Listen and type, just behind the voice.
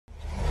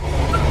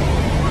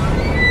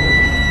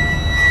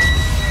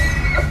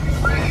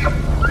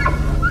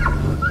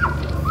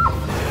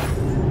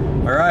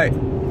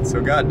So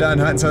got done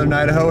hunting southern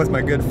Idaho with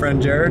my good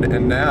friend Jared,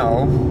 and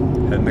now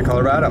heading to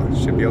Colorado.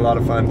 Should be a lot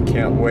of fun.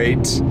 Can't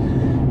wait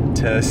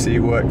to see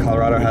what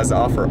Colorado has to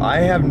offer. I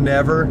have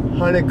never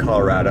hunted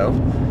Colorado,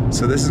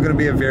 so this is going to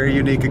be a very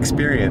unique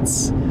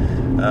experience.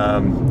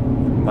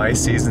 My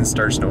season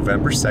starts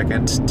November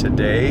 2nd.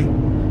 Today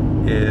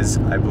is,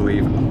 I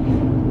believe,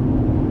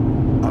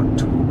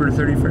 October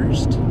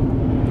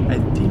 31st? I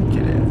think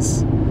it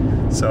is.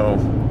 So,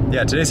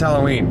 yeah, today's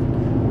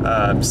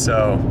Halloween.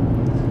 So,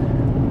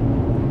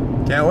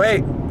 can't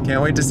wait.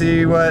 Can't wait to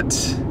see what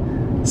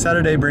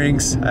Saturday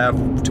brings. I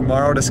have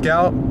tomorrow to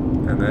scout,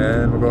 and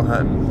then we'll go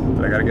hunting.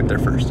 But I gotta get there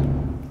first.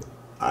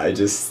 I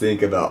just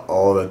think about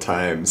all the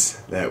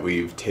times that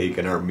we've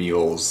taken our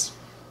mules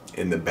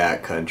in the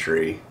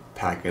backcountry,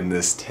 packing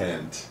this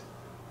tent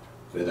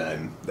that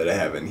I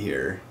have in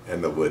here,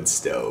 and the wood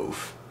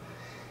stove,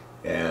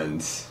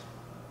 and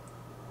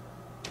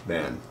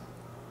man,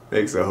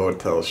 makes a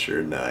hotel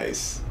sure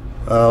nice.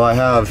 Well, I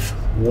have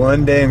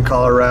one day in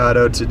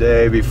Colorado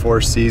today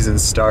before season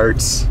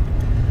starts.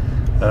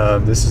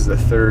 This is the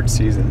third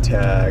season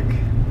tag.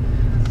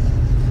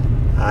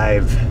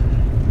 I've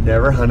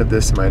never hunted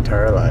this in my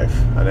entire life,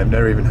 and I've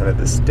never even hunted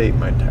this state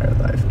my entire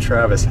life.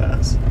 Travis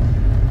has.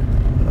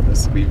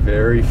 This will be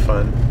very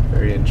fun,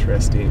 very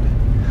interesting.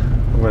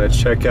 I'm going to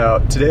check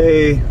out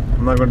today.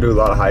 I'm not going to do a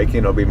lot of hiking,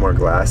 it'll be more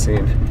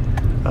glassing.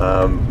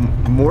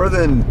 More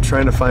than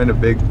trying to find a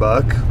big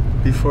buck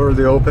before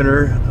the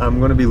opener, I'm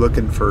going to be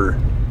looking for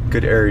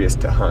good areas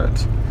to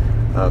hunt.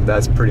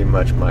 That's pretty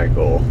much my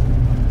goal.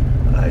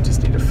 I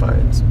just need to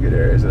find some good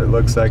areas. And it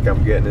looks like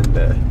I'm getting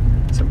into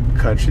some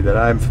country that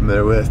I'm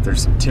familiar with.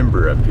 There's some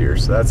timber up here,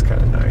 so that's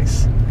kind of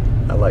nice.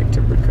 I like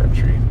timber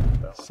country.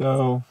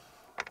 So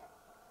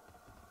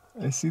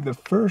I see the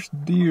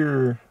first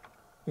deer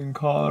in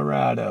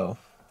Colorado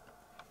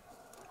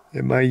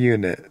in my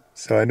unit.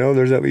 So I know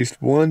there's at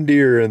least one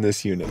deer in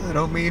this unit. I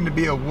don't mean to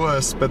be a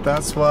wuss, but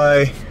that's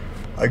why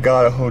I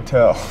got a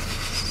hotel.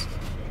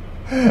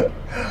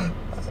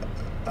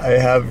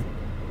 I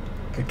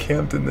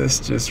camped in this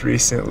just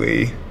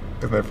recently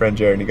with my friend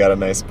Jared, and he got a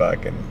nice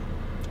buck, and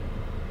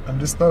I'm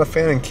just not a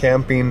fan of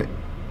camping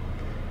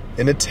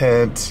in a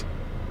tent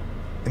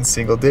in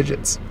single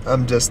digits.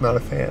 I'm just not a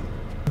fan.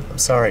 I'm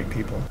sorry,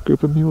 people.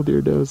 Group of mule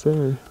deer does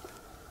there.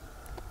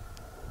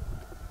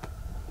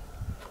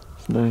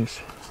 It's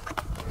nice.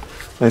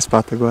 Nice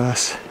spot the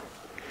glass.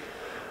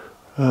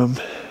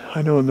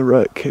 I know when the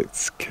rut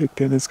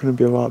kicked in, it's going to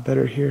be a lot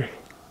better here.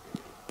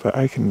 But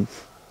I can,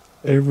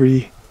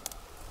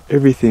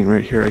 everything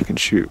right here I can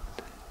shoot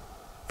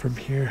from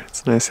here.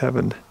 It's nice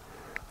having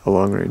a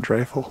long range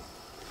rifle.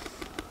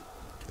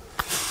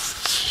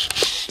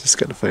 Just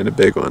got to find a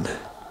big one,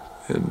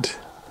 and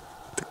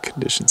the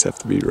conditions have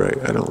to be right.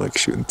 I don't like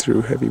shooting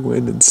through heavy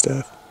wind and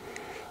stuff.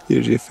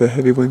 Usually if a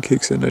heavy wind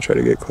kicks in, I try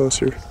to get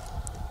closer.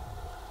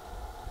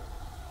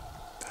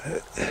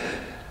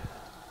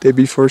 Day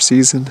before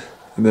season,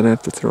 and then I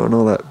have to throw in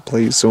all that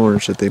blaze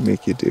orange that they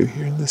make you do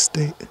here in this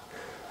state.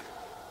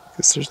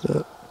 Because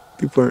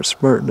people aren't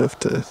smart enough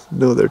to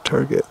know their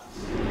target.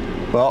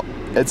 Well,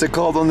 it's a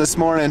cold one this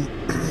morning.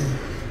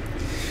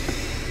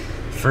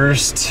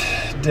 First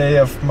day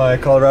of my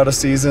Colorado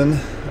season.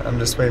 I'm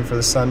just waiting for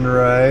the sun to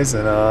rise,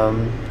 and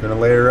I'm gonna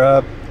layer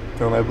up,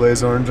 throw my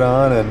blaze orange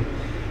on, and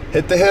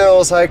hit the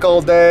hills, hike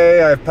all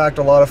day. I've packed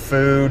a lot of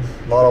food,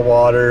 a lot of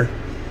water.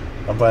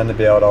 I'm planning to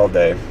be out all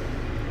day.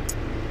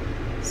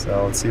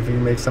 So let's see if we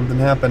can make something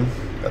happen.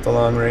 Got the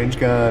long range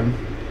gun,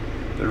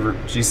 the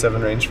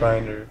G7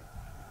 rangefinder.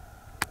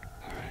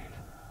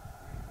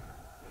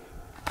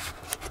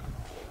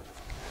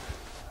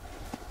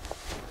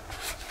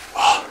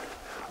 Well,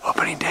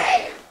 opening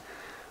day.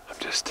 I'm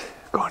just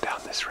going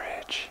down this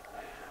ridge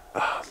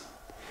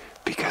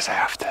because I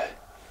have to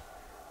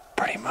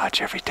pretty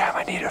much every time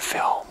I need a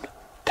film,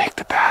 take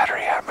the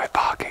battery out of my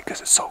pocket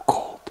because it's so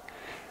cold.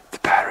 The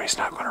battery's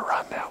not going to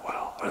run that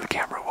well, or the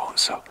camera won't,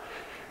 so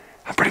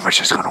I'm pretty much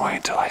just going to wait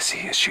until I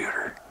see a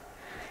shooter,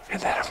 and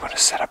then I'm going to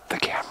set up the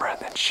camera and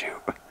then shoot.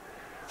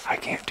 I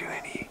can't do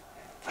any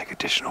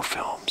additional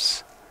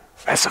films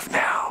as of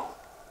now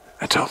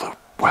until the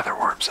weather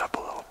warms up a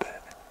little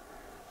bit.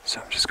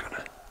 So I'm just going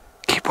to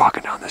keep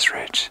walking down this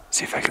ridge,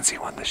 see if I can see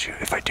one to shoot.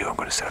 If I do, I'm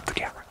going to set up the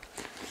camera.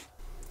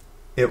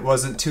 It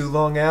wasn't too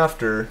long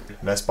after,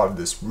 and I spotted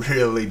this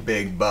really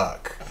big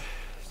buck.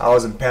 I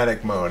was in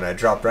panic mode. I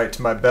dropped right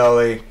to my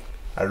belly.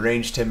 I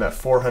ranged him at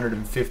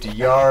 450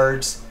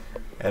 yards,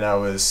 and I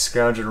was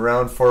scrounging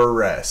around for a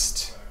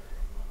rest,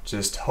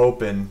 just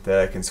hoping that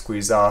I can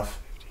squeeze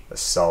off a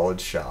solid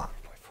shot.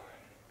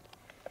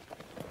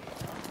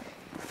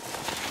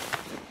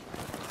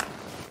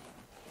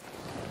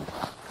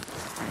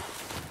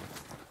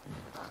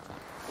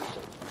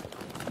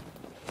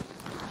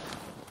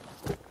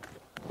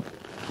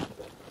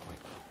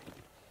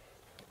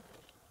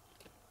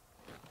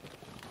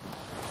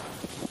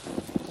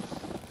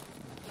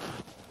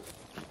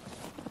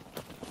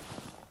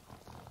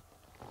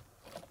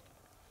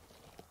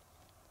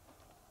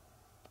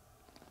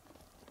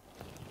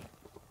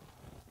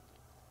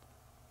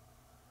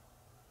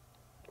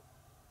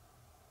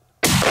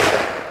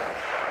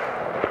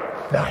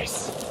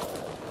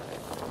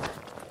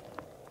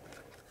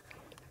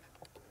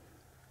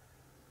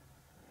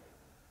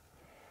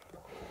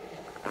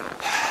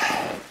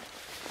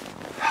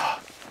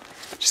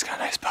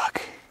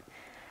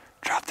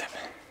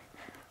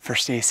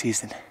 first day of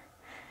season.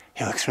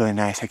 He looks really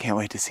nice. I can't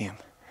wait to see him.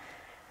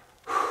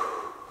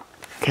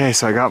 Okay,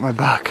 so I got my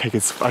buck.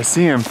 I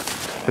see him.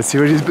 Let's see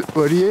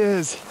what he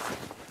is.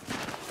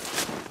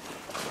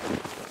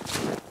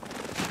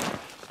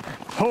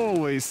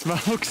 Holy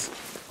smokes!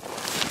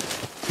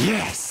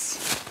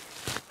 Yes!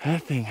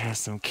 That thing has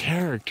some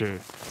character.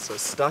 So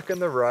stuck in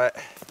the rut,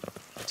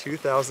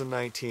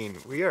 2019.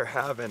 We are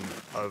having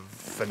a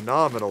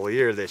phenomenal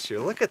year this year.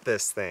 Look at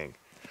this thing.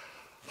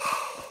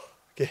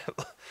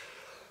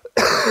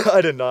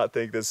 I did not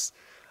think this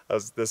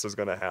was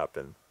gonna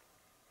happen.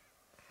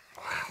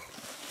 Wow.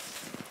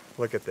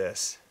 Look at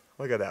this.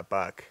 Look at that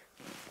buck.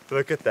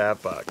 Look at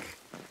that buck.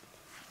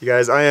 You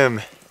guys, I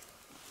am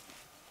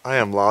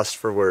lost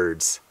for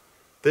words.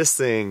 This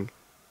thing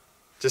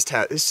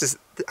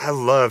I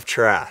love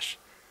trash.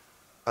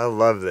 I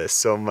love this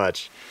so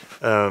much.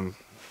 What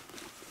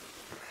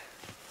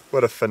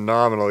a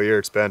phenomenal year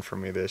it's been for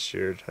me this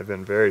year. I've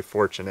been very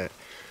fortunate.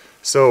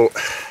 So,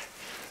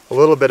 a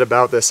little bit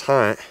about this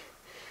hunt.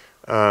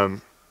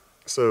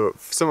 So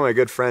some of my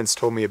good friends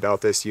told me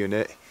about this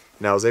unit,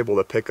 and I was able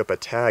to pick up a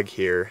tag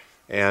here,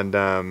 and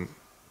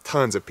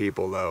tons of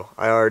people though.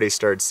 I already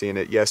started seeing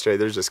it yesterday.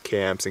 There's just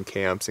camps and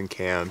camps and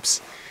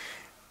camps,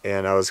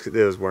 and it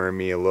was wearing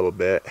me a little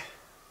bit,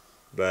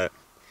 but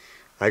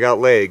I got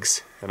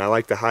legs and I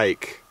like to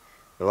hike.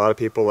 A lot of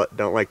people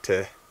don't like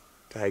to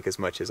hike as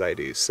much as I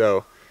do.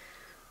 So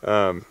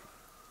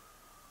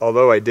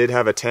although I did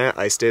have a tent,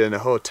 I stayed in a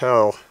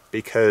hotel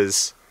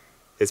because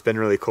it's been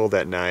really cold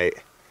at night.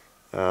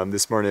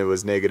 This morning it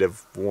was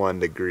 -1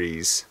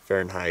 degrees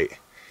Fahrenheit,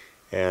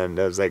 and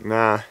I was like,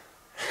 nah,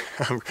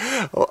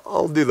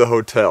 I'll do the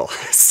hotel.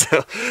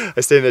 So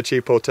I stayed in a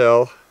cheap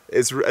hotel.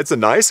 It's a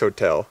nice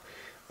hotel.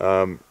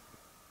 And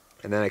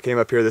then I came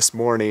up here this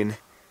morning,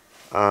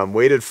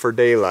 waited for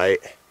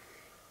daylight,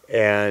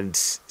 and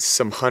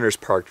some hunters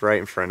parked right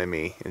in front of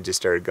me and just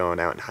started going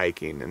out and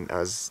hiking, and I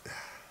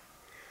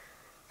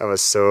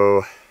was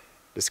so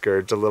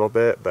discouraged a little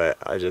bit, but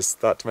I just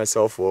thought to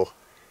myself, well,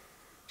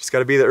 just got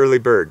to be the early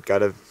bird, got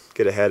to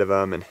get ahead of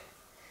them, and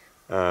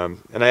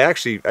I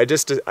actually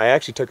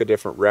took a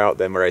different route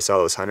than where I saw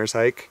those hunters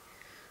hike,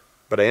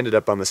 but I ended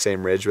up on the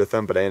same ridge with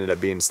them, but I ended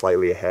up being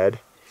slightly ahead.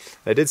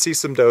 I did see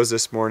some does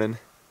this morning,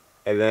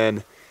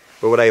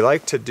 but what I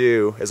like to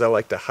do is I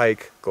like to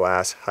hike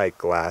glass,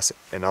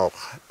 and I'll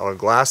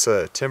glass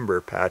a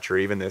timber patch, or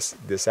even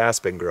this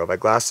aspen grove. I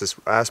glassed this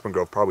aspen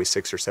grove probably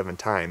 6 or 7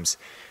 times,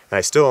 and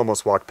I still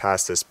almost walked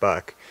past this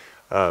buck.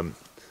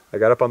 I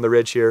got up on the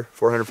ridge here,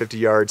 450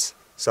 yards,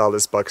 saw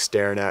this buck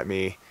staring at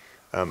me.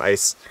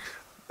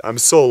 I'm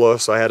solo,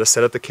 so I had to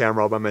set up the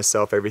camera all by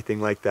myself, everything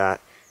like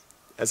that.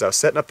 As I was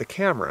setting up the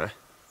camera,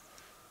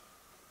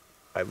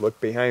 I look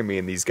behind me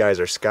and these guys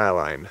are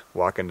skyline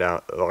walking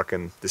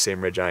the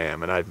same ridge I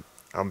am, and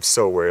I'm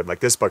so worried. I'm like,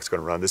 this buck's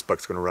gonna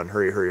run,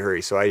 hurry, hurry,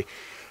 hurry. So I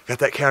got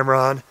that camera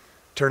on,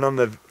 turned on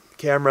the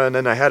camera, and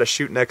then I had to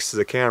shoot next to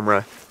the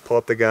camera, pull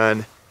up the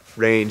gun,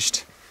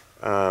 ranged.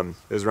 It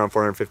was around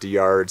 450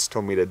 yards.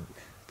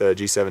 The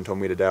G7 told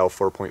me to dial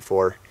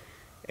 4.4,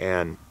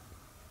 and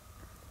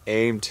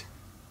aimed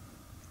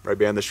right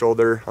behind the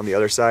shoulder on the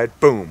other side.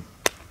 Boom,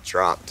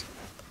 dropped.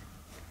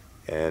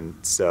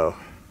 And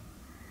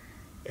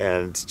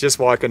just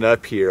walking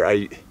up here,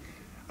 I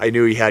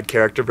knew he had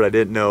character, but I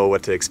didn't know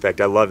what to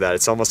expect. I love that.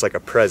 It's almost like a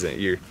present.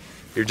 You're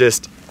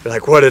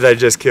like, what did I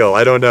just kill?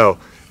 I don't know.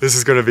 This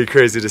is gonna be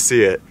crazy to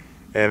see it.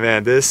 And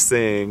man, this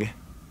thing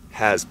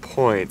has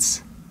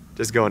points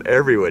just going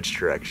every which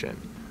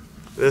direction.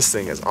 This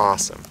thing is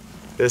awesome.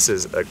 This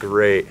is a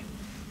great,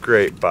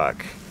 great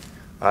buck.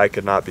 I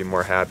could not be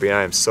more happy.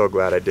 I am so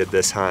glad I did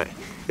this hunt.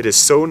 It is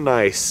so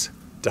nice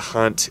to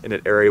hunt in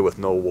an area with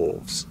no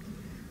wolves.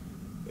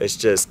 It's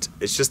just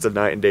a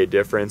night and day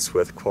difference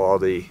with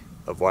quality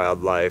of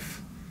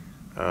wildlife.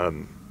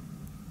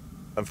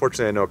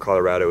 Unfortunately, I know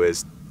Colorado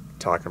is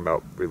talking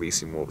about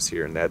releasing wolves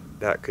here, and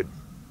that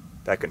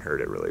can hurt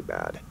it really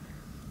bad.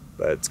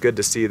 But it's good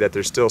to see that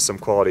there's still some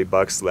quality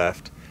bucks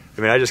left.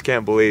 I mean, I just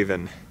can't believe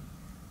in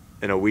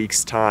a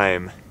week's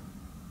time,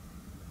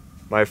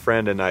 my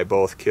friend and I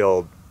both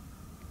killed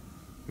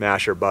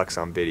masher bucks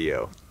on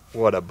video.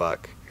 What a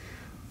buck.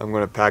 I'm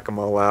gonna pack them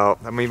all out.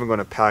 I'm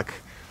gonna pack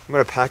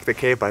the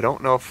cape. I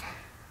don't know if,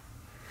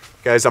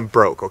 guys, I'm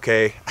broke,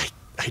 okay?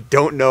 I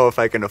don't know if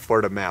I can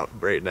afford a mount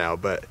right now,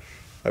 but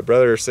my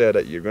brother said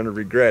that you're gonna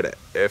regret it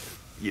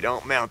if you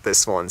don't mount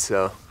this one,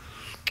 so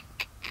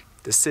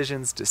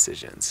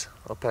decisions.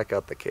 I'll pack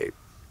out the cape.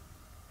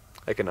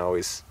 I can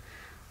always,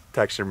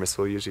 taxidermists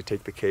will usually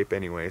take the cape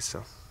anyway,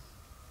 so.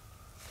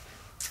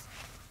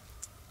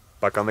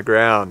 Buck on the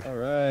ground. All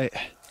right,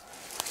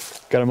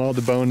 got them all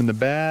deboned in the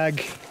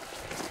bag.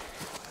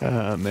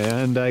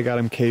 And I got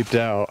them caped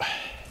out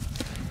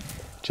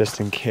just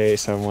in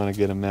case I want to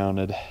get them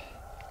mounted.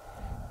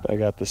 But I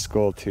got the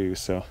skull too,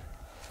 so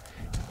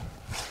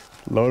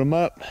load them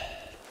up.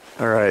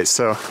 All right,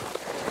 so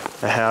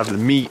I have the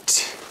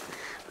meat.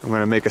 I'm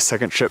gonna make a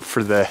second trip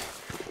for the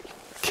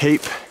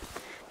cape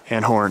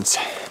and horns.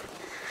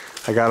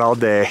 I got all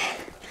day.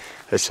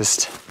 It's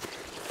just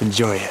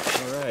enjoy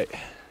it. All right,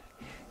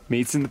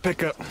 meat's in the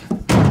pickup.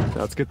 Now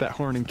let's get that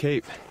horn and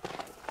cape.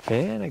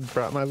 And I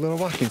brought my little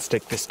walking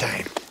stick this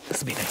time.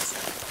 This will be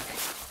nice.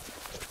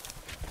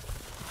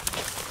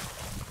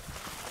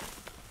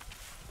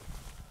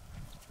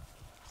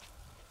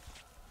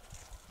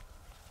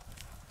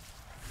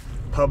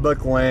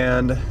 Public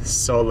land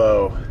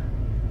solo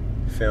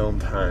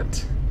filmed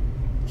hunt.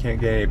 Can't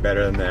get any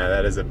better than that.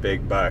 That is a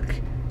big buck.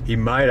 He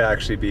might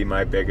actually be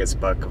my biggest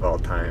buck of all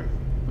time.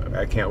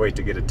 I can't wait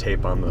to get a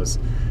tape on those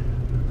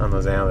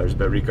antlers,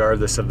 but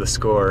regardless of the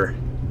score,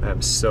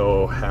 I'm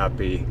so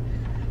happy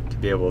to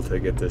be able to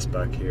get this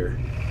buck here.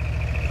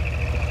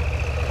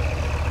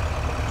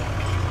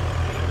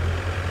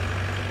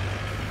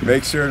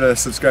 Make sure to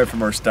subscribe for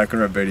more Stuck in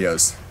Rut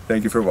videos.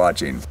 Thank you for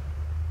watching.